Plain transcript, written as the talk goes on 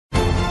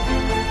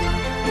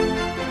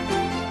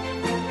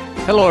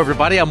Hello,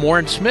 everybody. I'm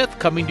Warren Smith,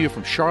 coming to you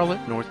from Charlotte,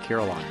 North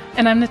Carolina.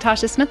 And I'm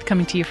Natasha Smith,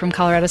 coming to you from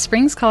Colorado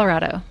Springs,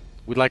 Colorado.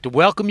 We'd like to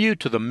welcome you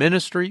to the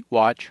Ministry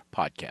Watch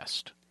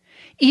podcast.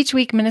 Each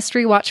week,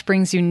 Ministry Watch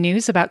brings you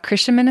news about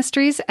Christian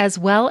ministries, as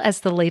well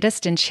as the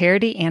latest in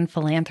charity and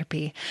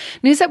philanthropy.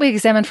 News that we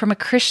examine from a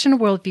Christian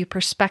worldview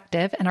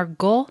perspective, and our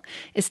goal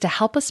is to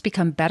help us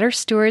become better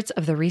stewards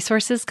of the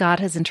resources God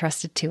has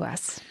entrusted to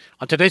us.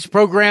 On today's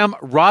program,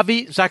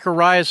 Ravi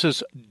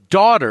Zacharias'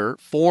 daughter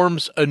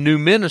forms a new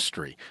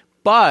ministry.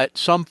 But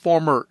some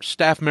former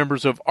staff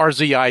members of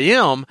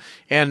RZIM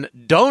and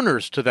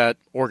donors to that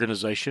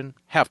organization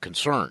have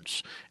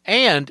concerns.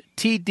 And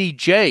T.D.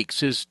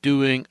 Jakes is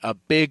doing a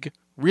big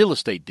real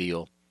estate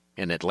deal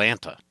in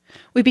Atlanta.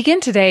 We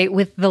begin today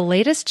with the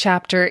latest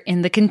chapter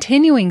in the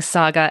continuing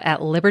saga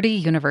at Liberty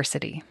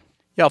University.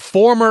 Yeah,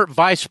 former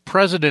vice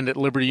president at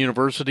Liberty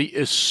University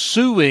is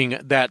suing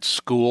that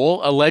school,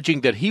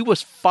 alleging that he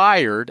was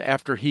fired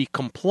after he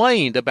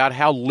complained about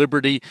how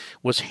Liberty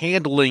was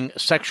handling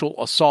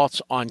sexual assaults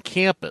on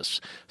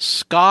campus.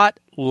 Scott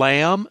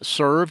Lamb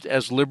served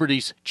as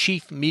Liberty's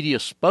chief media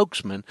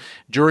spokesman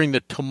during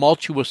the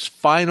tumultuous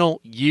final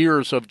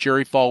years of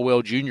Jerry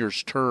Falwell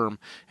Jr.'s term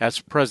as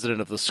president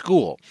of the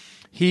school.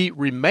 He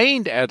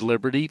remained at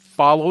Liberty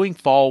following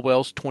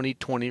Falwell's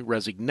 2020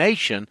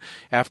 resignation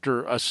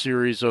after a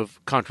series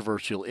of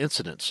controversial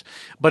incidents.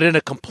 But in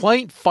a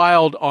complaint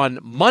filed on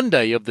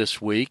Monday of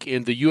this week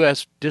in the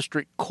U.S.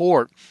 District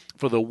Court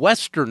for the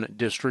Western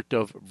District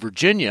of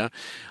Virginia,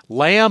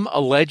 Lamb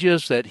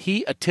alleges that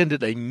he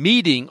attended a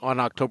meeting on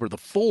October the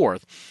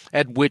 4th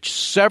at which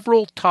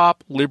several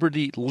top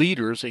Liberty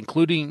leaders,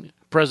 including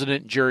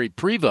President Jerry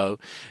Prevost,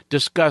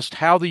 discussed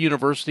how the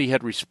university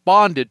had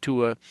responded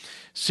to a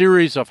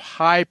series of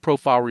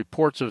high-profile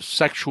reports of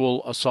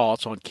sexual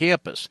assaults on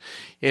campus.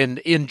 And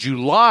in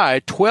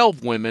July,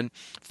 12 women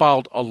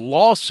filed a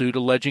lawsuit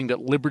alleging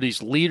that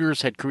Liberty's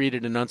leaders had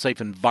created an unsafe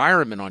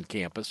environment on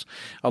campus,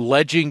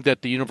 alleging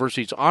that the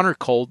university's honor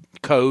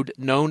code,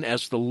 known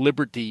as the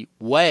Liberty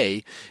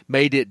Way,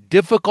 made it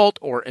difficult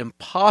or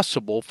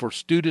impossible for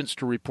students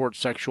to report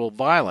sexual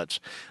violence.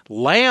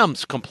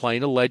 Lamb's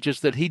complaint alleges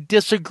that he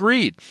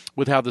disagreed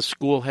with how the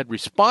school had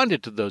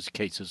responded to those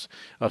cases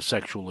of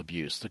sexual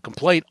abuse. The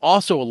complaint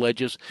also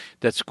alleges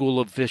that school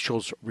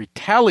officials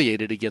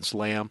retaliated against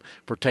Lamb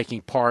for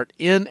taking part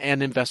in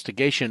an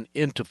investigation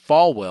into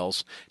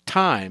Falwell's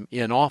time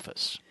in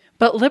office.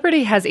 But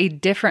Liberty has a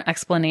different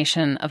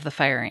explanation of the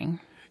firing.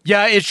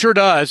 Yeah, it sure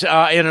does.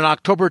 In an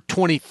October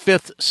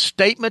 25th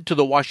statement to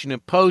the Washington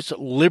Post,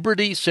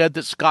 Liberty said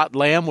that Scott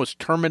Lamb was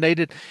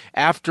terminated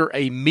after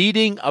a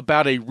meeting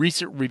about a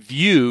recent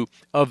review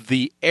of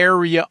the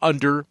area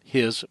under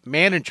his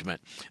management.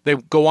 They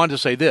go on to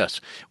say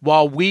this: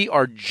 while we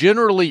are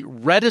generally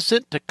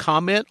reticent to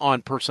comment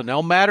on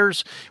personnel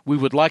matters, we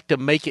would like to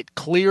make it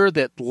clear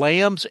that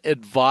Lamb's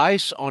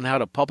advice on how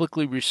to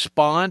publicly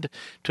respond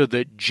to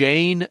the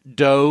Jane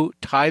Doe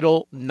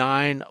Title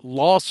IX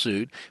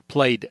lawsuit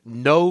played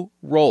no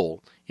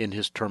role in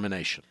his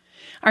termination.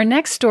 Our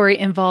next story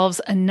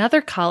involves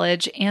another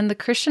college and the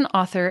Christian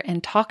author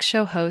and talk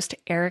show host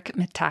Eric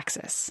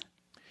Metaxas.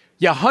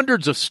 Yeah,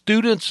 hundreds of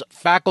students,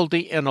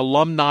 faculty, and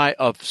alumni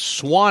of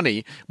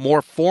Sewanee,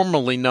 more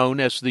formally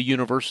known as the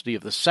University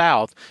of the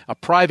South, a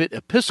private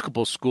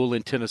Episcopal school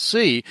in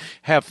Tennessee,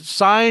 have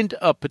signed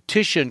a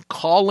petition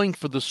calling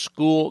for the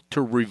school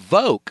to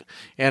revoke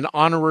an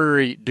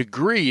honorary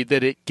degree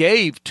that it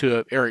gave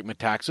to Eric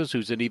Metaxas,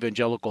 who's an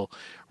evangelical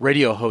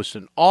radio host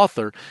and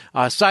author,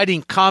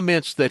 citing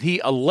comments that he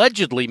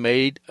allegedly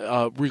made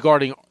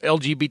regarding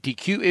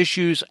LGBTQ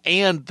issues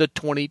and the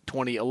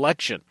 2020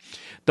 election.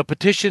 The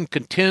petition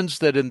contends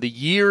that in the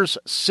years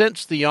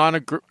since the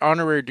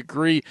honorary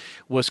degree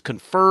was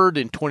conferred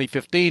in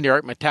 2015,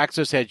 Eric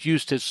Metaxas has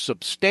used his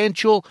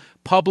substantial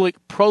public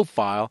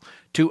profile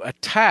to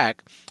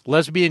attack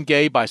lesbian,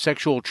 gay,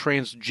 bisexual,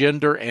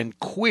 transgender, and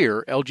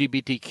queer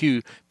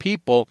LGBTQ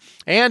people,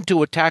 and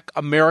to attack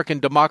American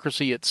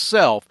democracy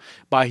itself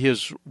by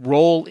his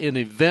role in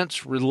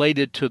events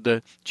related to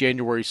the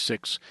January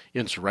 6th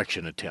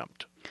insurrection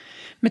attempt.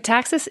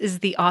 Metaxas is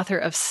the author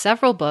of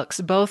several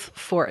books, both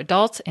for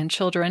adults and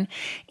children,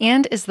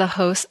 and is the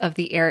host of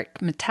the Eric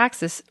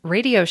Metaxas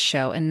Radio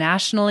Show, a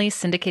nationally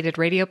syndicated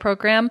radio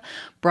program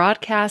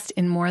broadcast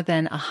in more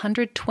than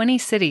 120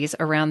 cities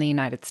around the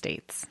United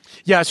States.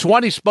 Yeah,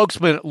 Sewanee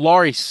spokesman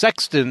Laurie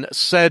Sexton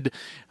said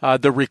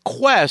the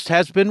request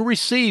has been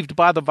received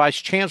by the vice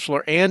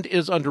chancellor and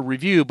is under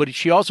review, but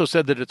she also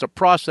said that it's a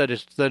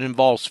process that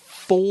involves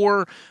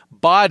 4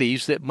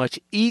 bodies that must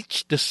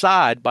each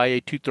decide by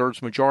a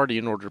 2/3 majority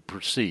in order to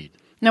proceed.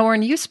 Now,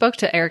 Warren, you spoke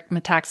to Eric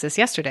Metaxas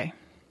yesterday.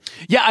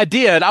 Yeah, I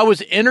did. I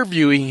was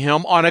interviewing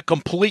him on a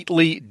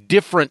completely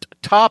different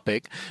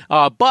topic.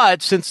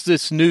 But since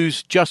this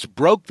news just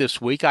broke this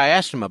week, I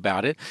asked him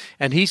about it,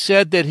 and he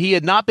said that he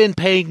had not been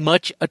paying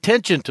much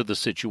attention to the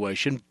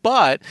situation,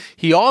 but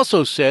he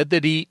also said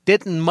that he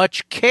didn't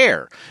much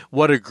care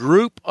what a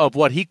group of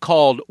what he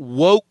called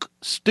woke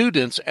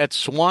students at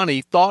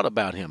Sewanee thought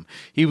about him.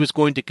 He was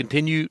going to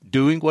continue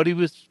doing what he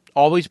was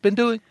always been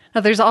doing.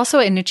 Now, there's also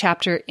a new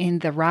chapter in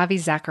the Ravi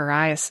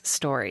Zacharias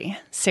story.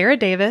 Sarah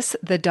Davis,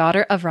 the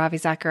daughter of Ravi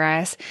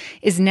Zacharias,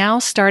 is now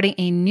starting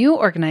a new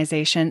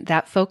organization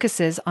that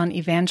focuses on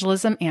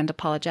evangelism and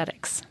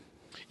apologetics.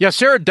 Yeah,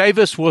 Sarah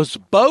Davis was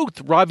both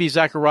Ravi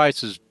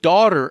Zacharias'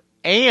 daughter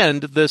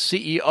and the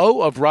CEO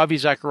of Ravi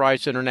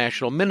Zacharias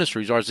International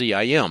Ministries,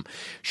 RZIM.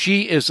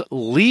 She is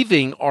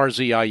leaving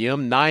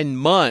RZIM 9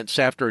 months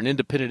after an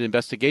independent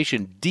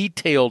investigation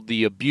detailed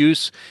the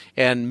abuse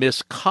and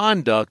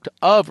misconduct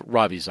of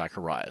Ravi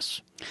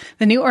Zacharias.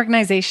 The new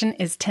organization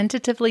is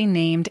tentatively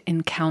named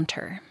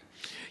Encounter.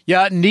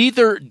 Yeah,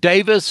 neither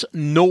Davis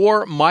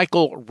nor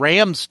Michael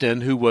Ramsden,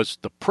 who was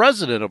the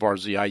president of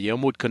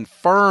RZIM, would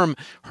confirm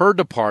her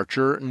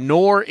departure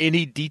nor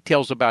any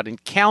details about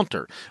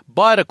Encounter.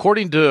 But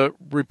according to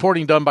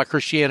reporting done by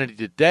Christianity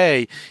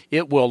Today,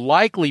 it will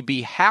likely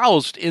be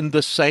housed in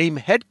the same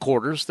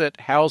headquarters that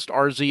housed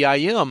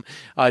RZIM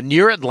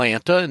near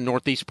Atlanta, in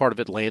northeast part of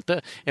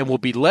Atlanta, and will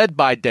be led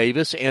by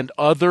Davis and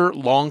other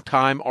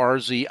longtime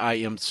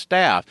RZIM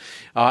staff.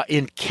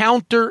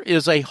 Encounter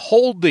is a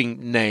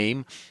holding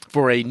name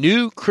for a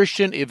new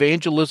Christian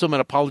evangelism and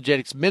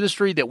apologetics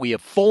ministry that we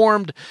have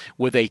formed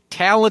with a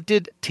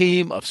talented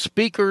team of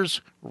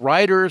speakers,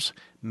 writers,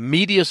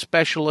 media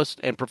specialists,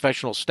 and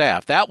professional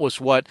staff. That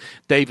was what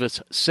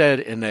Davis said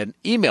in an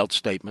emailed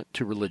statement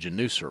to Religion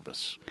News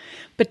Service.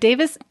 But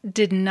Davis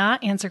did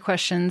not answer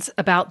questions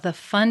about the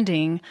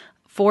funding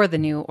for the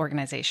new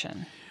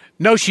organization.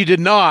 No, she did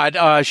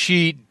not.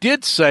 She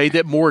did say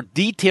that more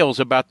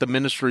details about the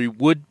ministry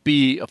would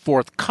be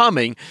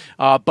forthcoming,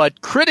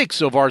 but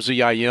critics of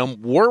RZIM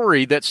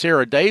worry that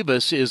Sarah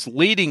Davis is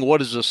leading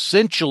what is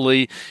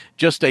essentially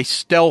just a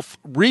stealth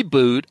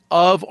reboot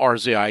of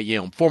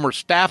RZIM. Former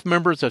staff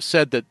members have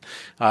said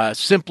that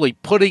simply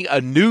putting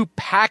a new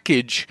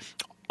package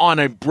on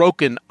a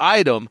broken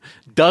item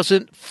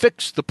doesn't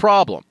fix the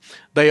problem.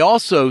 They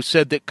also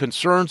said that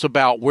concerns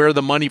about where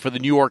the money for the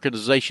new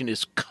organization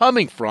is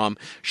coming from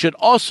should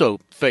also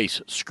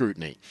face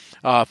scrutiny.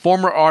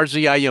 Former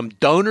RZIM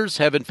donors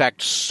have in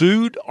fact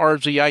sued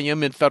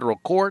RZIM in federal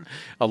court,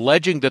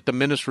 alleging that the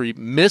ministry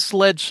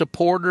misled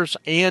supporters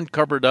and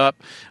covered up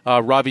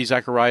Ravi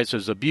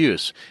Zacharias'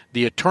 abuse.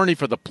 The attorney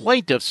for the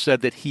plaintiffs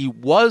said that he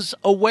was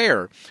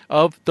aware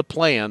of the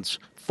plans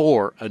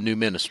for a new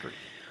ministry.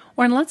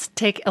 Warren, let's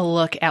take a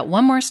look at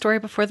one more story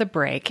before the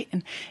break.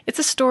 And it's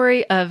a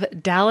story of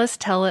Dallas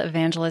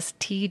televangelist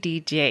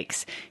T.D.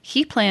 Jakes.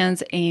 He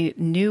plans a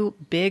new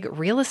big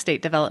real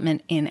estate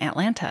development in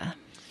Atlanta.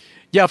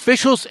 Yeah,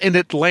 officials in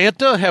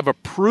Atlanta have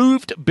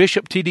approved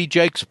Bishop T.D.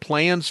 Jakes'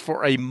 plans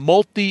for a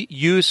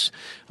multi-use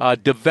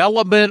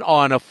development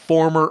on a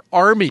former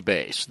Army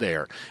base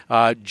there.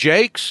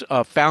 Jakes,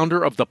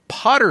 founder of the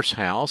Potter's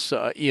House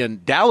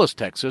in Dallas,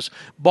 Texas,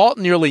 bought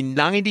nearly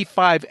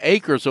 95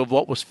 acres of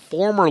what was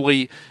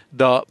formerly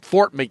the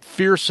Fort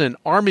McPherson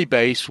Army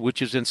Base,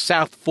 which is in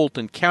South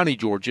Fulton County,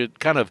 Georgia,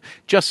 kind of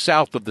just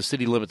south of the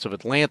city limits of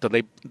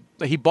Atlanta.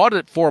 He bought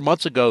it 4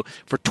 months ago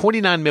for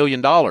 $29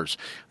 million.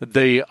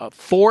 The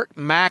Fort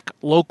Mac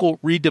Local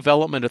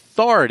Redevelopment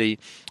Authority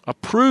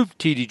approved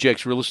T.D.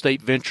 Jakes Real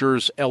Estate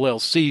Ventures,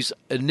 LLC's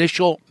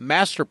initial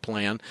master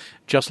plan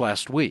just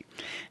last week.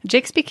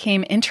 Jakes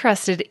became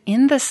interested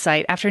in the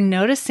site after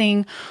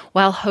noticing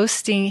while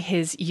hosting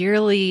his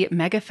yearly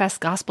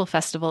MegaFest Gospel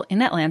Festival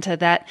in Atlanta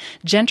that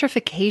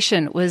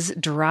gentrification was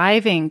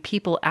driving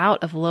people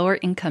out of lower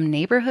income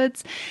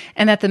neighborhoods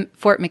and that the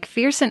Fort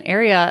McPherson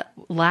area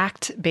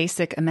lacked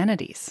basic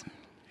amenities.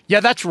 Yeah,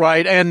 that's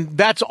right. And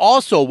that's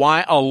also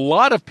why a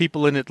lot of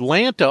people in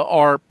Atlanta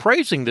are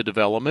praising the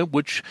development,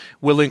 which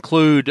will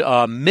include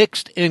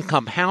mixed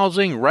income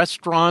housing,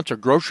 restaurants, a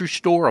grocery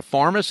store, a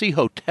pharmacy,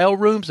 hotel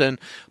rooms, and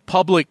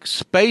public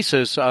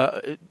spaces.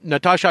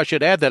 Natasha, I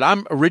should add that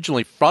I'm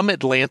originally from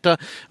Atlanta.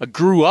 I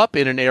grew up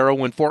in an era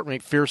when Fort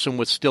McPherson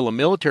was still a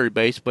military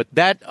base, but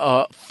that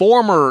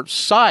former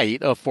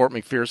site of Fort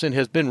McPherson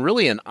has been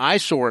really an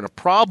eyesore and a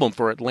problem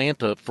for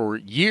Atlanta for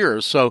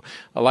years. So,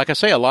 like I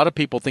say, a lot of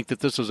people think that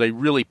this is a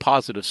really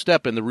positive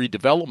step in the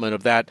redevelopment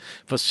of that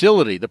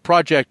facility. The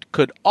project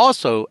could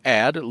also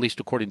add, at least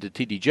according to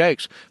T.D.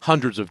 Jakes,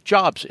 hundreds of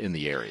jobs in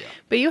the area.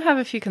 But you have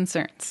a few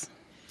concerns.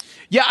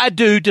 Yeah, I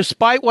do.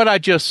 Despite what I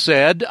just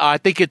said, I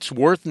think it's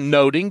worth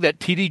noting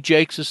that T.D.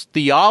 Jakes'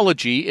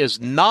 theology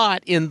is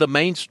not in the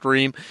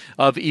mainstream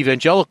of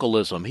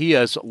evangelicalism. He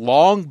has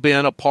long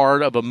been a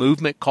part of a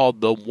movement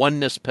called the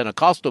Oneness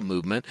Pentecostal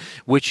movement,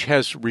 which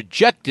has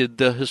rejected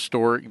the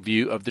historic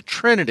view of the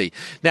Trinity.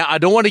 Now, I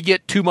don't want to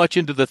get too much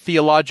into the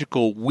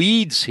theological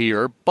weeds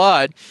here,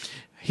 but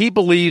he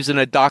believes in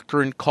a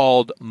doctrine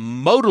called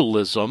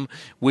modalism,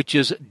 which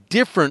is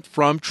different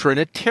from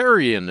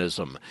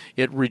Trinitarianism.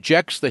 It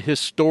rejects the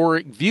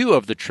historic view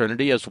of the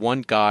Trinity as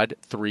one God,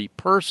 three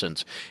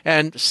persons.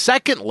 And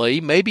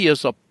secondly, maybe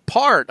as a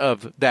part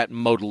of that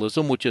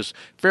modalism, which is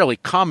fairly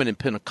common in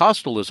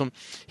Pentecostalism,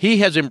 he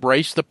has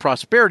embraced the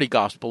prosperity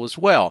gospel as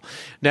well.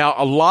 Now,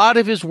 a lot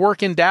of his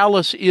work in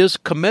Dallas is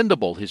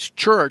commendable. His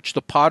church,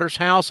 the Potter's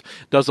House,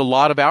 does a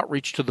lot of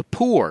outreach to the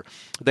poor.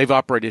 They've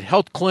operated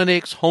health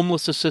clinics,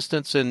 homeless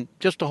assistance, and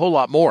just a whole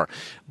lot more.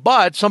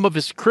 But some of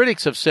his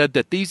critics have said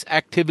that these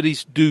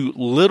activities do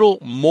little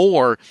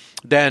more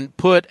than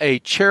put a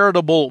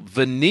charitable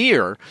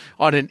veneer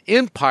on an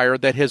empire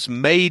that has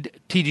made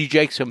T.D.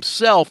 Jakes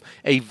himself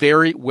a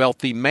very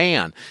wealthy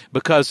man.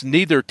 Because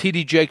neither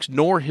T.D. Jakes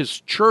nor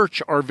his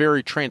church are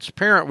very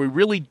transparent, we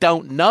really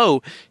don't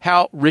know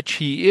how rich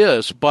he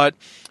is. But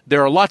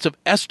there are lots of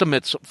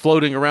estimates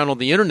floating around on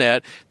the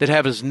internet that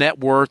have his net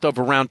worth of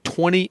around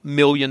 $20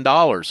 million,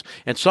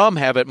 and some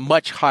have it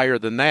much higher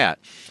than that.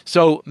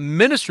 So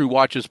Ministry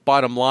Watch's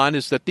bottom line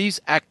is that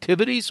these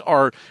activities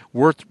are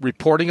worth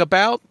reporting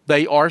about.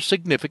 They are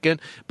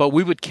significant, but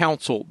we would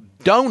counsel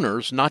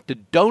donors not to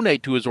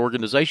donate to his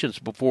organizations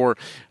before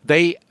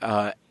they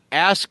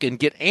ask and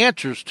get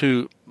answers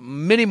to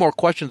many more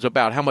questions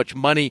about how much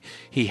money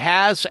he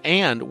has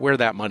and where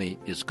that money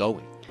is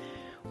going.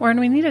 Warren,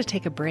 we need to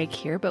take a break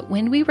here, but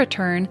when we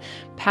return,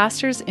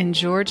 pastors in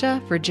Georgia,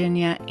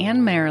 Virginia,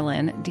 and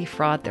Maryland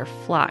defraud their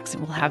flocks,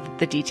 and we'll have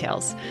the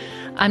details.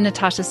 I'm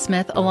Natasha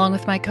Smith, along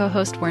with my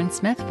co-host Warren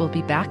Smith. We'll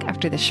be back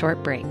after this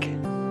short break.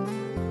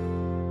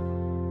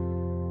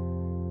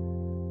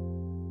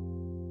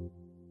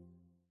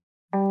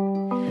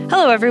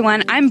 Hello,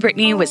 everyone. I'm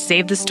Brittany with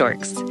Save the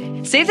Storks.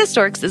 Save the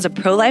Storks is a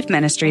pro-life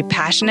ministry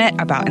passionate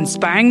about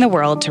inspiring the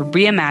world to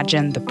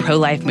reimagine the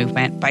pro-life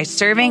movement by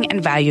serving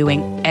and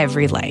valuing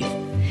every life.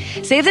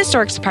 Save the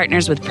Storks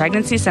partners with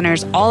pregnancy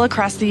centers all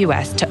across the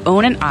U.S. to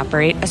own and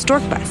operate a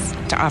stork bus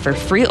to offer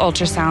free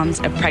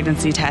ultrasounds and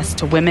pregnancy tests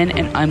to women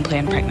in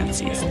unplanned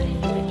pregnancies.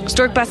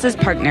 Stork buses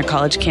park near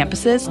college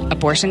campuses,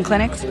 abortion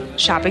clinics,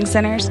 shopping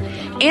centers,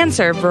 and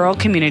serve rural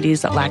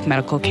communities that lack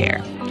medical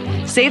care.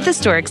 Save the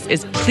Storks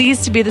is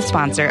pleased to be the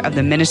sponsor of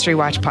the Ministry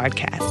Watch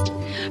podcast.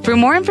 For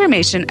more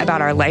information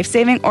about our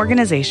life-saving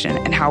organization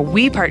and how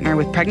we partner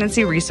with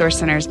pregnancy resource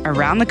centers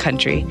around the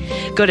country,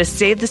 go to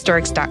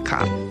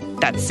SaveTheStorks.com.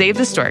 That's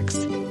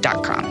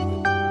SaveTheStorks.com.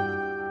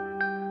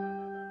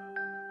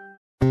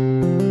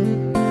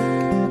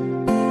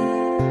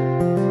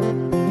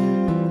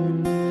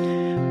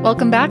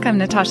 Welcome back. I'm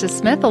Natasha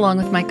Smith, along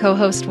with my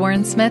co-host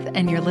Warren Smith,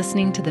 and you're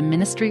listening to the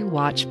Ministry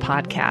Watch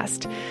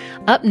podcast.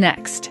 Up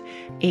next,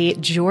 a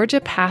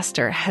Georgia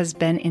pastor has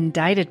been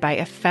indicted by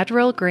a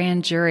federal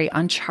grand jury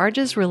on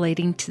charges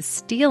relating to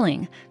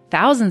stealing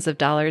thousands of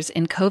dollars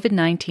in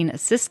COVID-19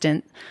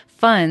 assistance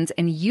funds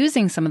and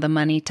using some of the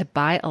money to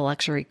buy a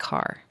luxury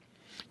car.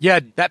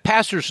 Yeah, that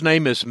pastor's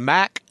name is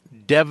Mac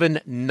Devin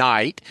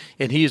Knight,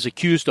 and he is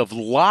accused of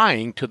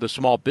lying to the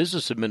Small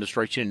Business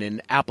Administration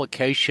in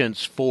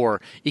applications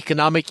for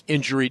economic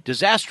injury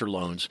disaster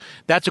loans.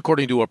 That's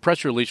according to a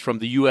press release from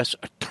the U.S.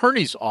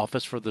 Attorney's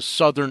Office for the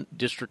Southern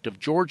District of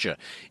Georgia.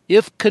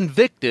 If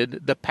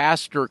convicted, the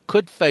pastor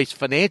could face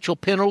financial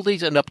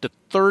penalties and up to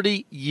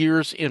 30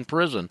 years in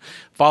prison,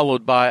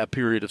 followed by a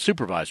period of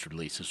supervised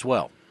release as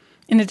well.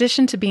 In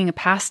addition to being a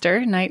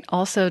pastor, Knight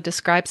also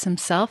describes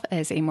himself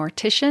as a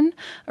mortician,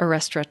 a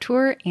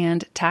restaurateur,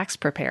 and tax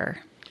preparer.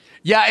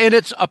 Yeah, and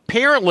it's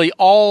apparently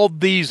all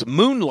these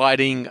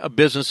moonlighting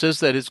businesses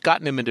that has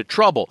gotten him into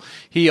trouble.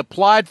 He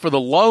applied for the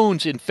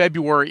loans in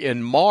February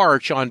and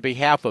March on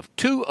behalf of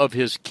two of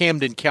his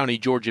Camden County,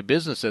 Georgia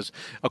businesses.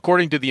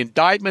 According to the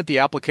indictment, the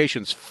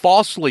applications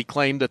falsely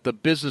claimed that the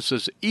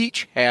businesses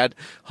each had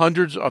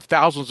hundreds of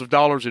thousands of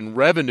dollars in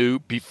revenue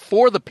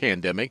before the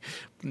pandemic.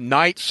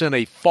 Knight sent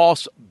a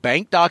false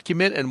bank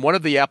document, and one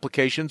of the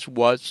applications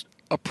was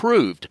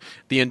approved.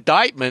 The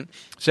indictment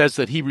says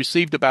that he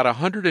received about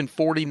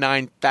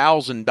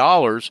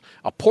 $149,000,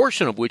 a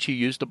portion of which he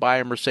used to buy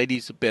a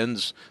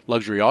Mercedes-Benz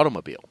luxury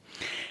automobile.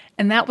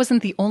 And that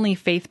wasn't the only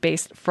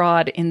faith-based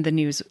fraud in the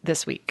news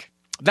this week.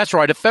 That's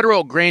right. A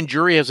federal grand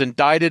jury has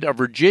indicted a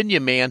Virginia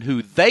man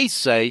who they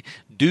say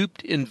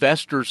duped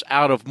investors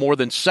out of more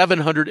than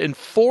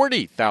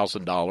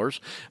 $740,000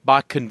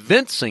 by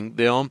convincing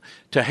them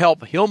to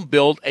help him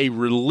build a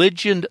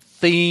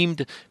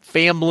religion-themed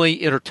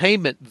family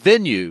entertainment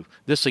venue.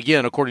 This,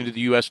 again, according to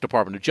the U.S.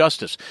 Department of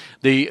Justice.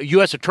 The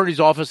U.S. Attorney's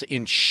Office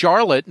in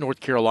Charlotte, North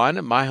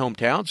Carolina, my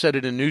hometown, said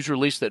in a news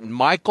release that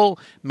Michael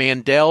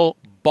Mandel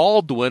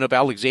Baldwin of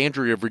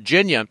Alexandria,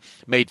 Virginia,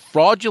 made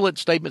fraudulent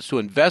statements to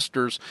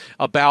investors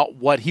about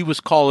what he was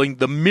calling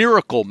the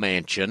Miracle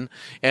Mansion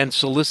and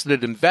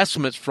solicited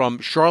investments from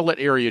Charlotte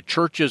area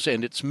churches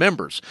and its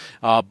members.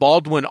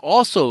 Baldwin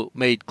also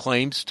made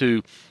claims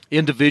to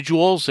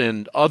individuals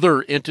and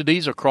other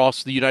entities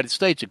across the United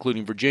States,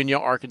 including Virginia,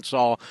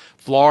 Arkansas,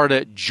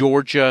 Florida,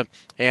 Georgia,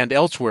 and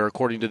elsewhere,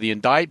 according to the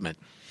indictment.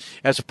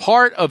 As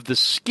part of the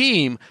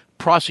scheme,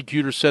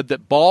 prosecutors said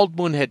that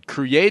Baldwin had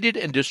created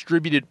and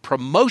distributed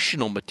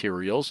promotional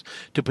materials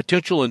to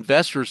potential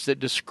investors that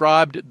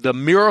described the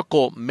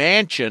Miracle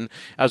Mansion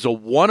as a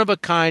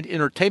one-of-a-kind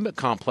entertainment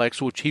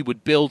complex which he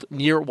would build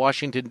near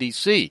Washington,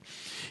 D.C.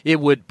 It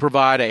would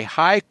provide a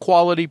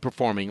high-quality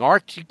performing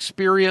arts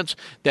experience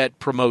that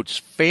promotes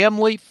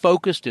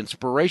family-focused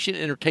inspiration,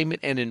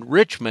 entertainment, and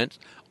enrichment,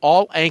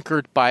 all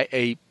anchored by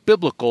a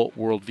biblical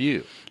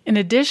worldview. In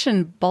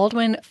addition,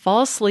 Baldwin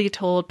falsely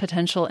told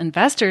potential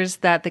investors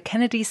that the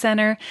Kennedy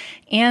Center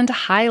and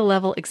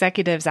high-level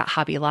executives at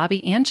Hobby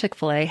Lobby and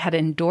Chick-fil-A had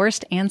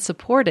endorsed and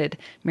supported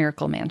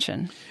Miracle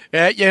Mansion.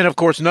 And of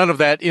course, none of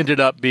that ended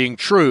up being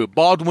true.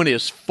 Baldwin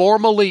is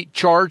formally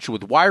charged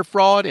with wire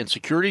fraud and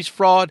securities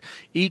fraud.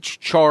 Each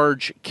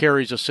charge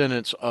carries a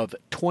sentence of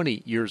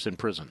 20 years in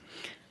prison.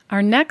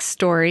 Our next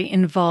story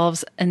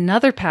involves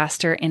another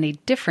pastor and a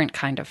different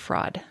kind of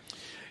fraud.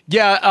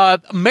 Yeah,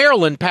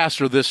 Maryland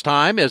pastor this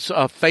time is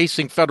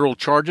facing federal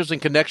charges in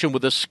connection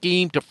with a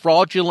scheme to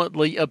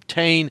fraudulently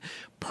obtain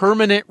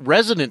permanent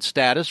resident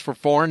status for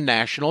foreign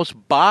nationals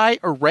by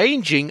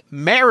arranging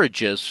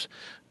marriages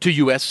to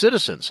U.S.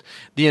 citizens.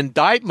 The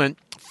indictment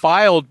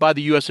filed by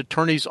the U.S.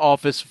 Attorney's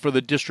Office for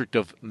the District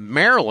of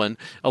Maryland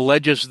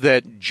alleges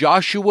that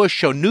Joshua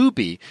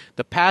Shonubi,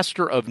 the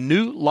pastor of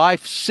New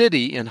Life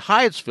City in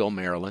Hyattsville,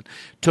 Maryland,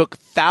 took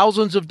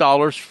thousands of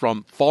dollars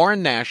from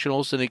foreign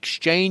nationals in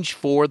exchange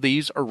for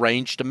these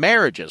arranged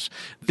marriages.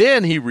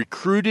 Then he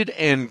recruited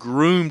and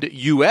groomed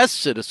U.S.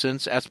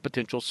 citizens as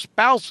potential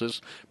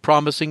spouses,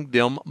 promising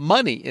them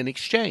money in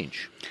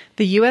exchange.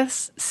 The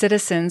U.S.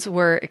 citizens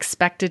were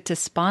expected to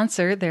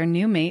sponsor their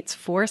new mates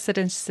for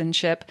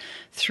citizenship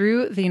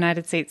through the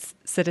United States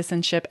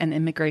Citizenship and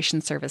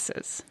Immigration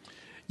Services.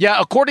 Yeah,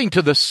 according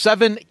to the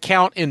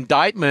 7-count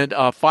indictment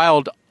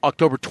filed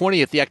October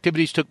 20th, the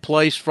activities took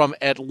place from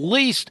at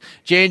least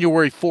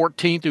January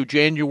 14th through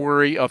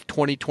January of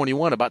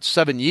 2021, about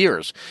 7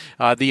 years.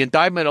 The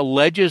indictment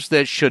alleges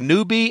that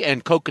Shonubi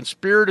and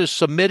co-conspirators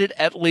submitted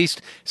at least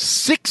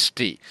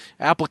 60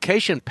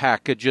 application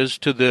packages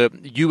to the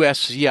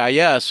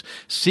USCIS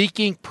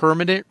seeking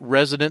permanent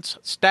residence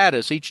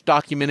status, each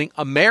documenting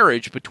a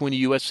marriage between a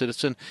U.S.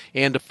 citizen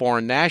and a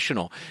foreign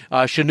national.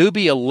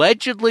 Shonubi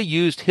allegedly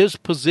used his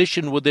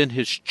position within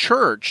his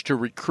church to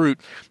recruit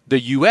the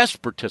U.S.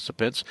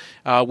 participants,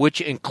 which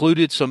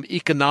included some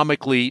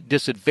economically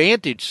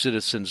disadvantaged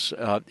citizens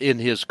in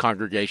his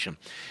congregation.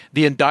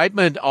 The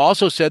indictment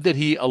also said that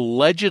he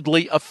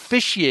allegedly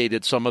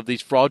officiated some of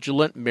these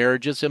fraudulent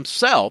marriages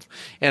himself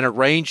and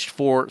arranged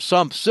for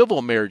some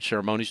civil marriage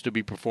ceremonies to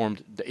be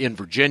performed in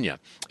Virginia.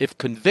 If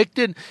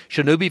convicted,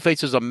 Shonubi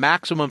faces a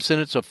maximum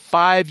sentence of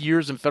 5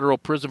 years in federal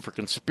prison for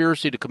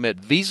conspiracy to commit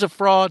visa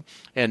fraud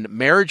and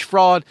marriage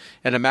fraud,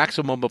 and a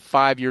maximum of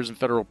 5 years in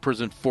federal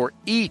prison for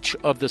each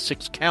of the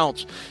 6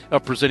 counts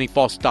of presenting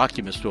false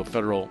documents to a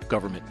federal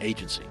government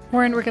agency.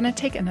 Warren, we're going to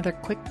take another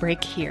quick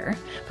break here,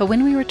 but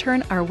when we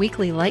return, our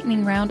weekly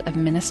lightning round of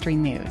ministry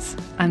news.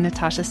 I'm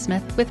Natasha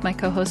Smith with my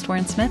co-host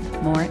Warren Smith.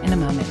 More in a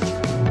moment.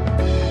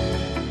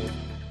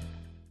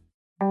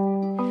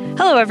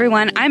 Hello,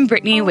 everyone. I'm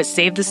Brittany with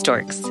Save the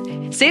Storks.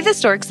 Save the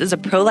Storks is a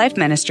pro-life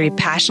ministry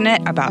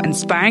passionate about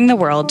inspiring the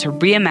world to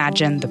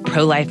reimagine the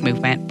pro-life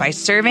movement by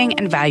serving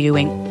and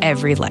valuing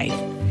every life.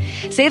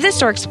 Save the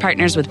Storks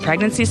partners with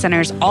pregnancy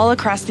centers all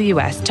across the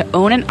U.S. to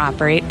own and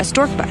operate a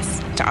stork bus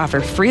to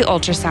offer free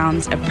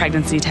ultrasounds and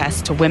pregnancy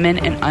tests to women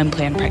in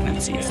unplanned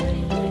pregnancies.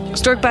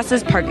 Stork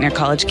buses park near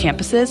college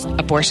campuses,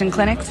 abortion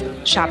clinics,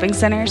 shopping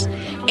centers,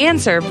 and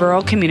serve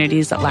rural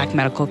communities that lack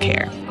medical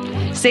care.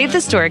 Save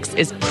the Storks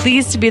is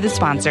pleased to be the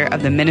sponsor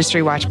of the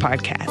Ministry Watch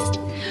podcast.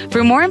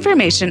 For more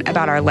information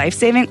about our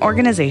life-saving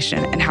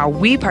organization and how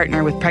we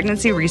partner with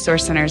pregnancy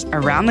resource centers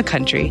around the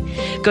country,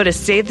 go to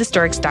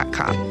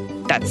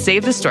SaveTheStorks.com. That's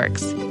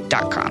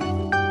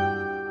SaveTheStorks.com.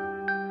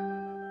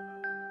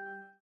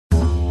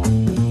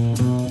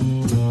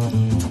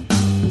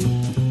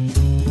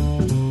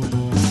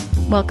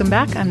 Welcome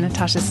back. I'm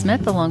Natasha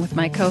Smith, along with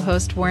my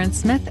co-host Warren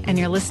Smith, and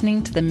you're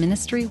listening to the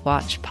Ministry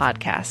Watch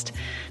podcast.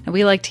 Now,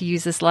 we like to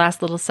use this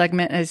last little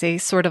segment as a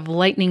sort of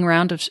lightning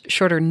round of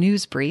shorter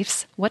news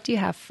briefs. What do you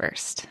have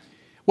first?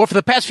 Well, for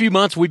the past few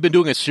months, we've been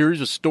doing a series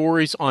of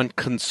stories on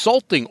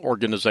consulting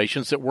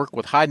organizations that work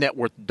with high net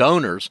worth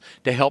donors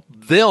to help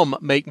them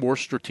make more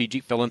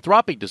strategic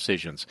philanthropic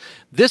decisions.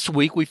 This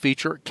week, we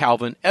feature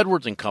Calvin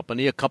Edwards and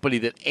Company, a company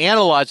that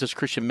analyzes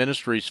Christian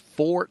ministries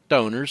for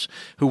donors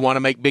who want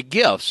to make big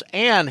gifts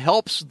and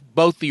helps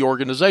both the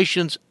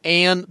organizations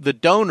and the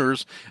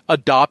donors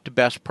adopt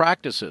best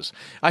practices.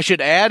 I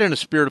should add, in a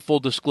spirit of full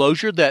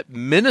disclosure, that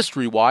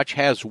Ministry Watch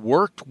has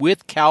worked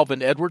with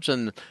Calvin Edwards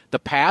in the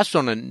past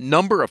on a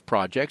number of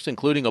projects,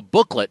 including a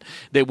booklet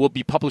that we'll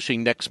be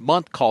publishing next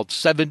month called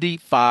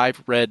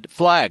 75 Red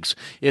Flags.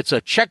 It's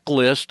a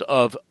checklist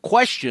of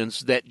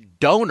questions that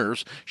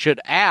donors should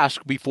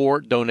ask before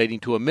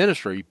donating to a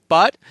ministry.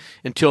 But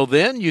until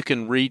then, you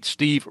can read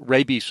Steve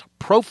Raby's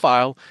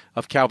profile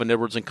of Calvin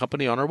Edwards and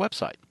Company on our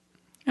website.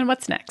 And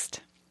what's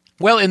next?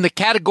 Well, in the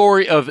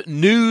category of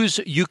news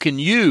you can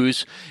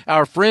use,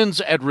 our friends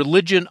at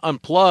Religion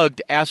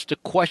Unplugged asked a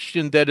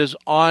question that is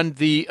on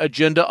the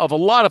agenda of a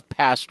lot of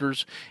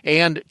pastors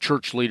and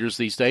church leaders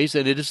these days,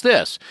 and it is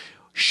this: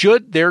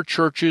 should their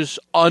churches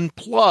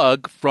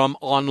unplug from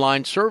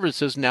online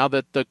services now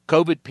that the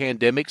COVID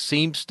pandemic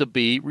seems to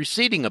be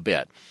receding a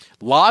bit?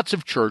 Lots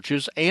of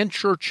churches and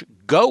church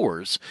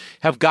goers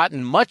have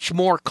gotten much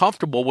more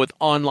comfortable with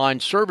online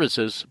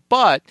services,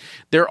 but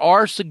there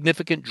are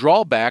significant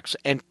drawbacks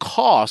and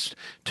costs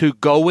to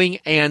going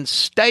and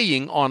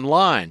staying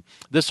online.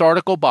 This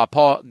article by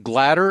Paul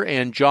Glatter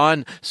and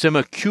John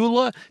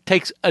Semikula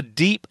takes a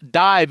deep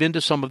dive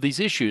into some of these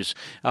issues.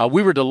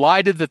 We were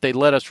delighted that they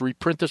let us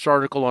reprint this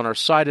article on our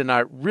site, and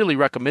I really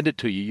recommend it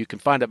to you. You can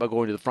find it by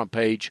going to the front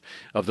page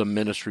of the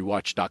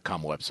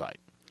ministrywatch.com website.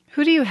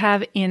 Who do you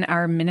have in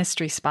our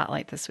ministry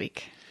spotlight this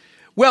week?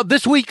 Well,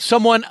 this week,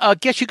 someone, I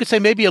guess you could say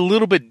maybe a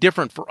little bit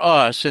different for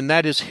us, and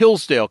that is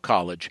Hillsdale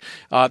College.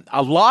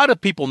 A lot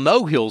of people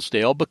know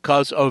Hillsdale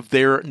because of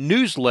their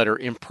newsletter,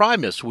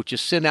 Imprimis, which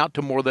is sent out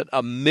to more than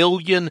 1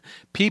 million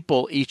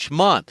people each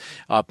month.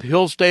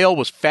 Hillsdale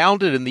was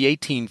founded in the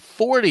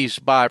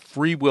 1840s by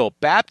Free Will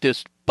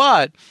Baptists,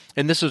 but,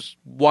 and this is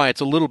why it's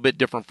a little bit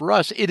different for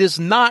us, it is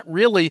not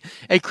really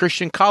a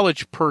Christian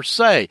college per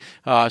se.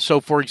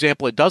 So, for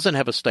example, it doesn't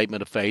have a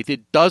statement of faith.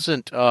 It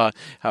doesn't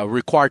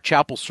require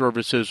chapel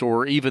services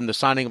or even the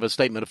signing of a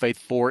statement of faith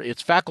for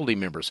its faculty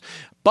members.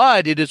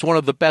 But it is one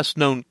of the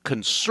best-known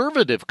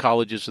conservative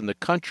colleges in the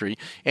country,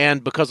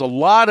 and because a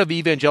lot of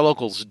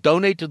evangelicals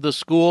donate to the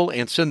school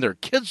and send their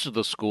kids to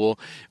the school,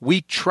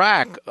 we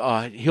track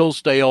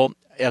Hillsdale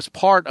as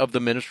part of the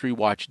Ministry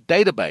Watch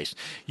database.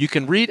 You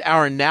can read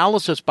our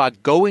analysis by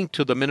going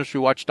to the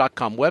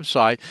ministrywatch.com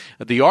website.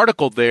 The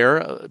article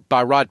there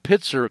by Rod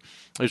Pitzer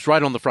is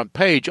right on the front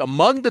page.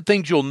 Among the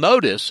things you'll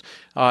notice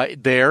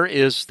there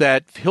is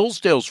that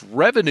Hillsdale's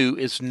revenue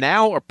is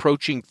now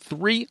approaching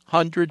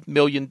 $300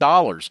 million,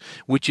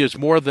 which is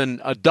more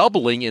than a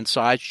doubling in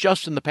size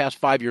just in the past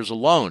 5 years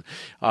alone.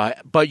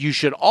 But you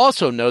should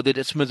also know that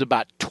it spends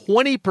about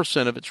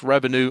 20% of its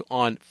revenue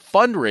on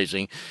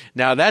fundraising.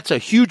 Now, that's a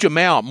huge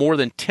amount, more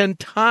than 10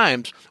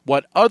 times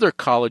what other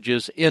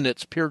colleges in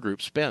its peer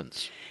group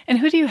spends. And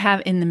who do you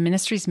have in the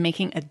Ministries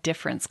Making a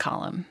Difference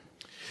column?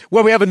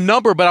 Well, we have a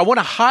number, but I want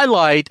to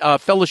highlight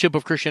Fellowship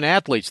of Christian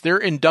Athletes. They're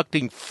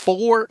inducting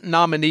 4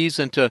 nominees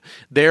into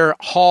their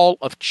Hall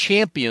of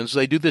Champions.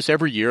 They do this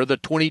every year. The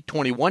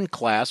 2021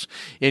 class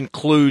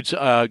includes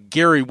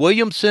Gary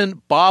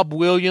Williamson, Bob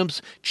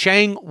Williams,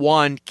 Chang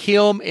Won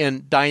Kim,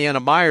 and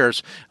Diana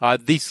Myers.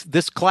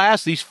 This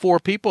class, these 4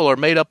 people are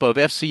made up of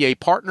FCA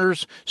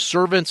partners,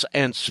 servants,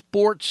 and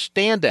sports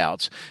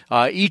standouts.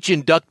 Each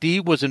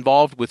inductee was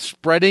involved with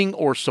spreading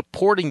or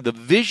supporting the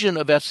vision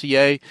of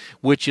FCA,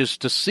 which is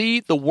to see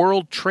the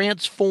world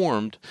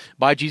transformed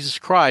by Jesus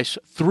Christ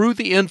through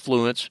the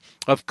influence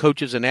of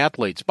coaches and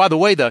athletes. By the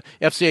way, the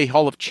FCA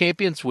Hall of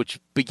Champions, which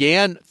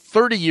began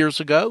 30 years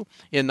ago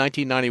in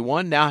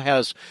 1991, now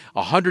has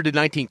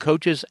 119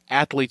 coaches,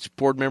 athletes,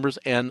 board members,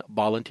 and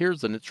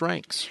volunteers in its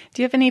ranks.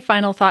 Do you have any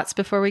final thoughts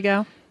before we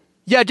go?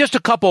 Yeah, just a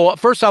couple.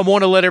 First, I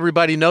want to let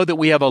everybody know that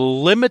we have a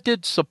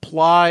limited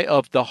supply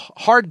of the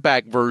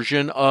hardback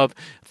version of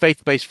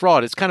Faith-Based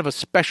Fraud. It's kind of a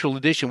special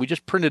edition. We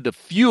just printed a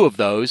few of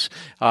those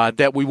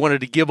that we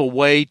wanted to give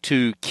away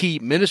to key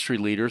ministry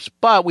leaders,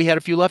 but we had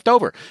a few left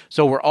over.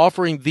 So we're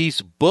offering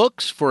these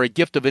books for a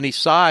gift of any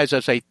size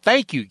as a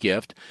thank you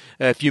gift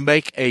if you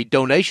make a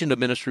donation to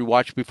Ministry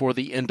Watch before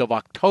the end of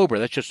October.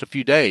 That's just a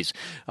few days.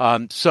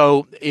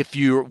 So if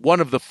you're one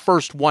of the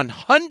first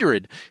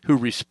 100 who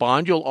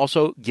respond, you'll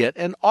also get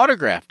an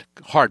autographed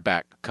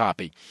hardback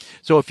copy.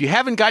 So if you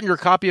haven't gotten your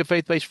copy of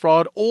Faith-Based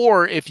Fraud,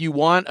 or if you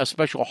want a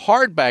special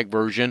hardback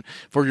version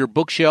for your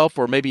bookshelf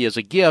or maybe as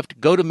a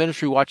gift, go to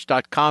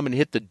ministrywatch.com and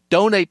hit the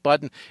donate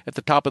button at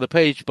the top of the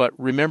page. But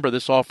remember,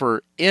 this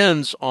offer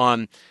ends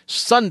on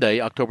Sunday,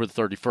 October the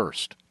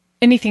 31st.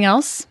 Anything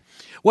else?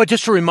 Well,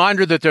 just a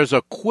reminder that there's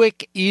a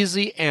quick,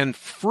 easy, and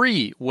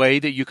free way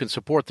that you can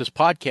support this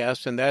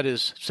podcast, and that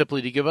is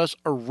simply to give us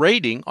a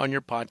rating on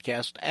your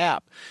podcast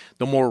app.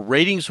 The more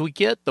ratings we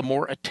get, the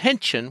more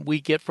attention we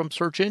get from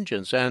search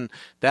engines, and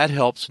that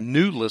helps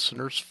new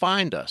listeners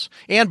find us.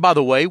 And by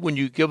the way, when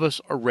you give us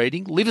a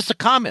rating, leave us a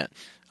comment.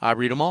 I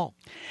read them all.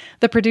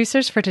 The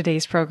producers for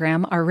today's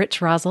program are Rich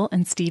Rosel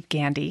and Steve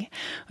Gandy.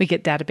 We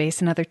get database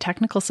and other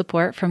technical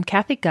support from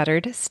Kathy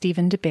Guttard,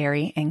 Stephen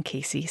DeBerry, and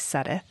Casey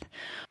Suddeth.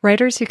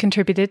 Writers who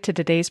contributed to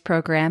today's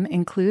program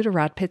include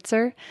Rod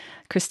Pitzer,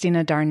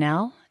 Christina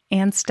Darnell,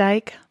 Ann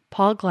Steik,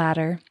 Paul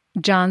Glatter,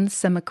 John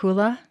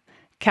Semikula,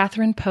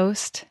 Catherine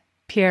Post,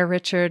 Pierre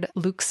Richard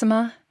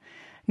Luxema,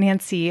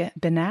 Nancy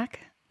Benak,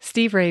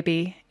 Steve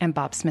Raby, and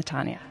Bob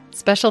Smetana.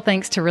 Special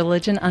thanks to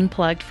Religion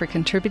Unplugged for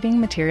contributing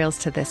materials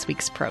to this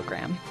week's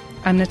program.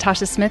 I'm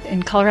Natasha Smith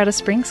in Colorado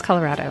Springs,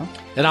 Colorado.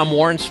 And I'm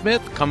Warren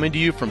Smith, coming to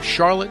you from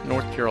Charlotte,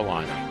 North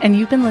Carolina. And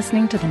you've been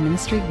listening to the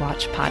Ministry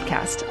Watch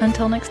podcast.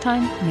 Until next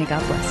time, may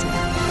God bless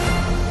you.